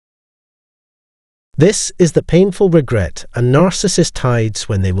This is the painful regret a narcissist hides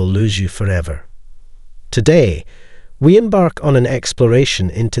when they will lose you forever. Today, we embark on an exploration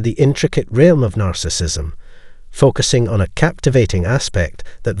into the intricate realm of narcissism, focusing on a captivating aspect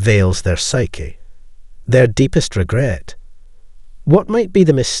that veils their psyche, their deepest regret. What might be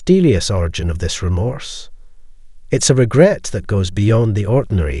the mysterious origin of this remorse? It's a regret that goes beyond the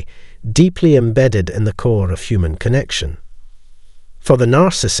ordinary, deeply embedded in the core of human connection. For the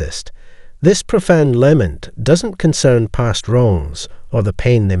narcissist, this profound lament doesn't concern past wrongs or the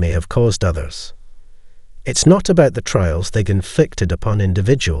pain they may have caused others. It's not about the trials they've inflicted upon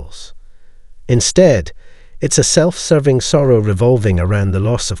individuals. Instead, it's a self-serving sorrow revolving around the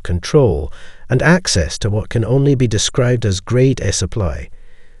loss of control and access to what can only be described as grade A supply,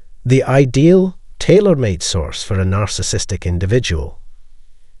 the ideal, tailor-made source for a narcissistic individual.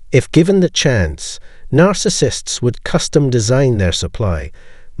 If given the chance, narcissists would custom design their supply,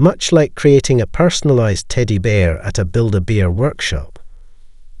 much like creating a personalized teddy bear at a Build-A-Bear workshop.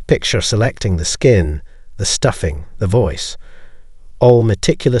 Picture selecting the skin, the stuffing, the voice, all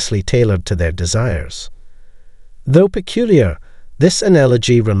meticulously tailored to their desires. Though peculiar, this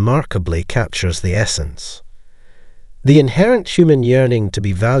analogy remarkably captures the essence. The inherent human yearning to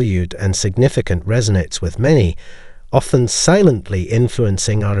be valued and significant resonates with many, often silently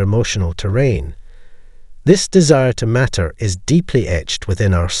influencing our emotional terrain. This desire to matter is deeply etched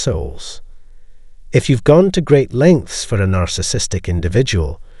within our souls. If you've gone to great lengths for a narcissistic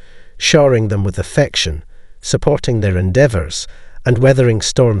individual, showering them with affection, supporting their endeavors, and weathering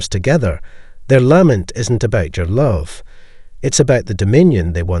storms together, their lament isn't about your love. It's about the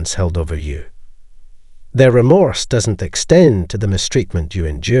dominion they once held over you. Their remorse doesn't extend to the mistreatment you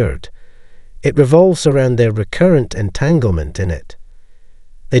endured. It revolves around their recurrent entanglement in it.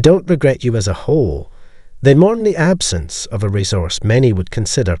 They don't regret you as a whole. They mourn the absence of a resource many would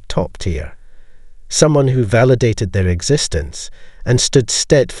consider top tier, someone who validated their existence and stood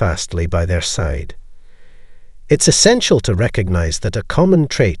steadfastly by their side. It's essential to recognize that a common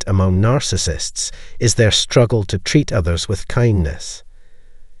trait among narcissists is their struggle to treat others with kindness.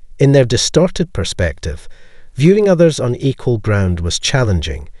 In their distorted perspective, viewing others on equal ground was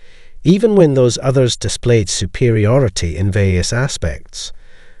challenging, even when those others displayed superiority in various aspects,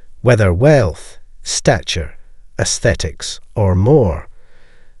 whether wealth, stature, aesthetics, or more.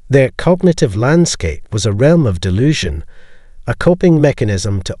 Their cognitive landscape was a realm of delusion, a coping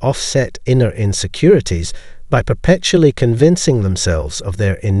mechanism to offset inner insecurities by perpetually convincing themselves of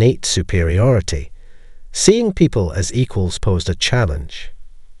their innate superiority. Seeing people as equals posed a challenge.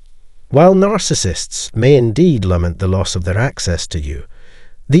 While narcissists may indeed lament the loss of their access to you,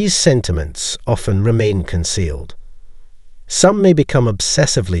 these sentiments often remain concealed. Some may become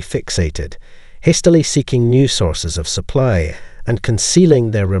obsessively fixated, hastily seeking new sources of supply and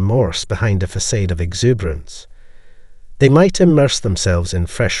concealing their remorse behind a facade of exuberance. They might immerse themselves in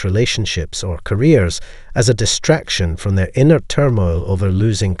fresh relationships or careers as a distraction from their inner turmoil over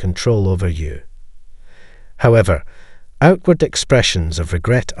losing control over you. However, outward expressions of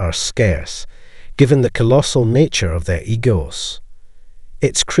regret are scarce, given the colossal nature of their egos.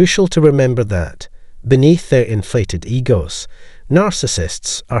 It's crucial to remember that, beneath their inflated egos,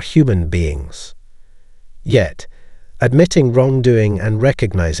 narcissists are human beings. Yet, admitting wrongdoing and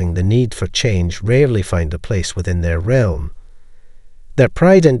recognizing the need for change rarely find a place within their realm. Their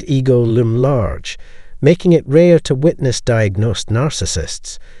pride and ego loom large, making it rare to witness diagnosed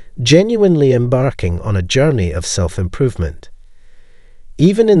narcissists genuinely embarking on a journey of self-improvement.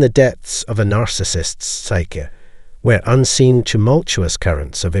 Even in the depths of a narcissist's psyche, where unseen tumultuous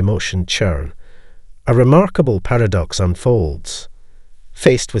currents of emotion churn, a remarkable paradox unfolds.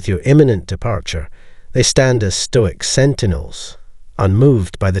 Faced with your imminent departure, they stand as stoic sentinels,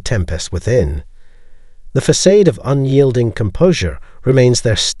 unmoved by the tempest within. The facade of unyielding composure remains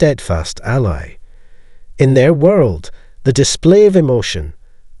their steadfast ally. In their world, the display of emotion,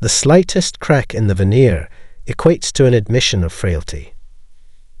 the slightest crack in the veneer, equates to an admission of frailty.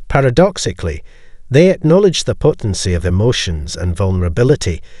 Paradoxically, they acknowledge the potency of emotions and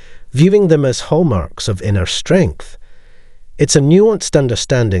vulnerability, viewing them as hallmarks of inner strength. It's a nuanced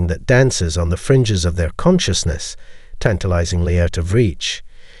understanding that dances on the fringes of their consciousness, tantalizingly out of reach.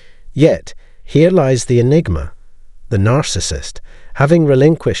 Yet, here lies the enigma. The narcissist, having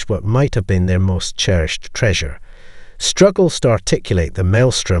relinquished what might have been their most cherished treasure, struggles to articulate the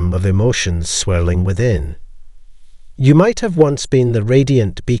maelstrom of emotions swirling within. You might have once been the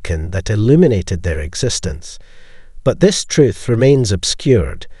radiant beacon that illuminated their existence, but this truth remains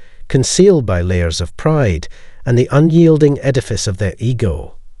obscured, concealed by layers of pride and the unyielding edifice of their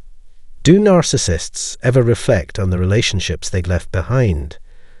ego. Do narcissists ever reflect on the relationships they left behind?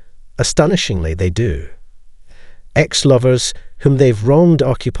 Astonishingly, they do. Ex-lovers whom they've wronged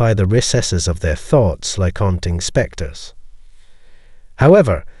occupy the recesses of their thoughts like haunting spectres.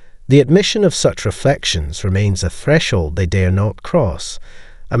 However, the admission of such reflections remains a threshold they dare not cross,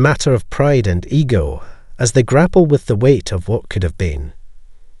 a matter of pride and ego, as they grapple with the weight of what could have been.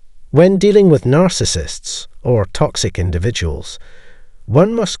 When dealing with narcissists, or toxic individuals,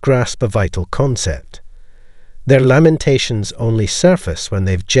 one must grasp a vital concept. Their lamentations only surface when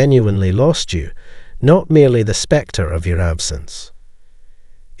they've genuinely lost you, not merely the spectre of your absence.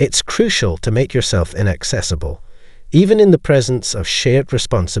 It's crucial to make yourself inaccessible, even in the presence of shared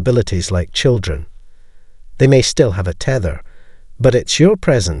responsibilities like children. They may still have a tether, but it's your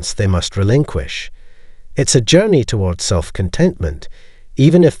presence they must relinquish. It's a journey towards self-contentment,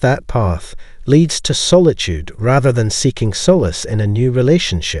 even if that path leads to solitude rather than seeking solace in a new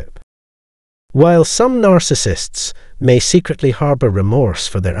relationship. While some narcissists may secretly harbor remorse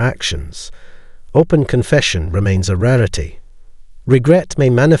for their actions, open confession remains a rarity. Regret may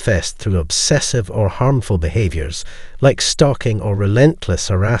manifest through obsessive or harmful behaviors, like stalking or relentless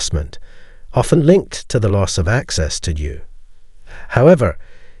harassment, often linked to the loss of access to you. However,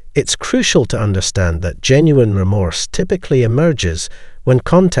 it's crucial to understand that genuine remorse typically emerges when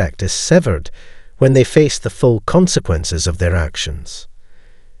contact is severed, when they face the full consequences of their actions.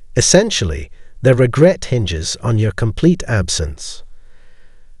 Essentially, their regret hinges on your complete absence.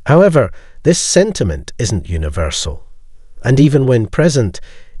 However, this sentiment isn't universal, and even when present,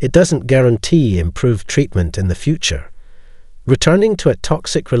 it doesn't guarantee improved treatment in the future. Returning to a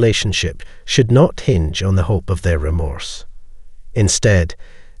toxic relationship should not hinge on the hope of their remorse. Instead,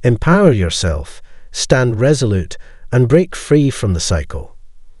 empower yourself, stand resolute, and break free from the cycle.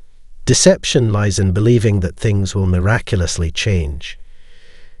 Deception lies in believing that things will miraculously change.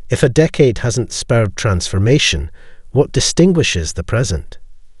 If a decade hasn't spurred transformation, what distinguishes the present?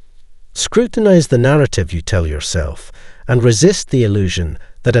 Scrutinize the narrative you tell yourself, and resist the illusion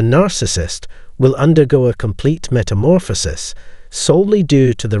that a narcissist will undergo a complete metamorphosis solely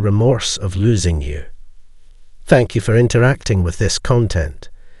due to the remorse of losing you. Thank you for interacting with this content.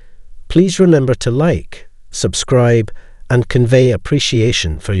 Please remember to like, subscribe, and convey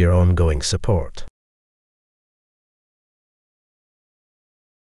appreciation for your ongoing support.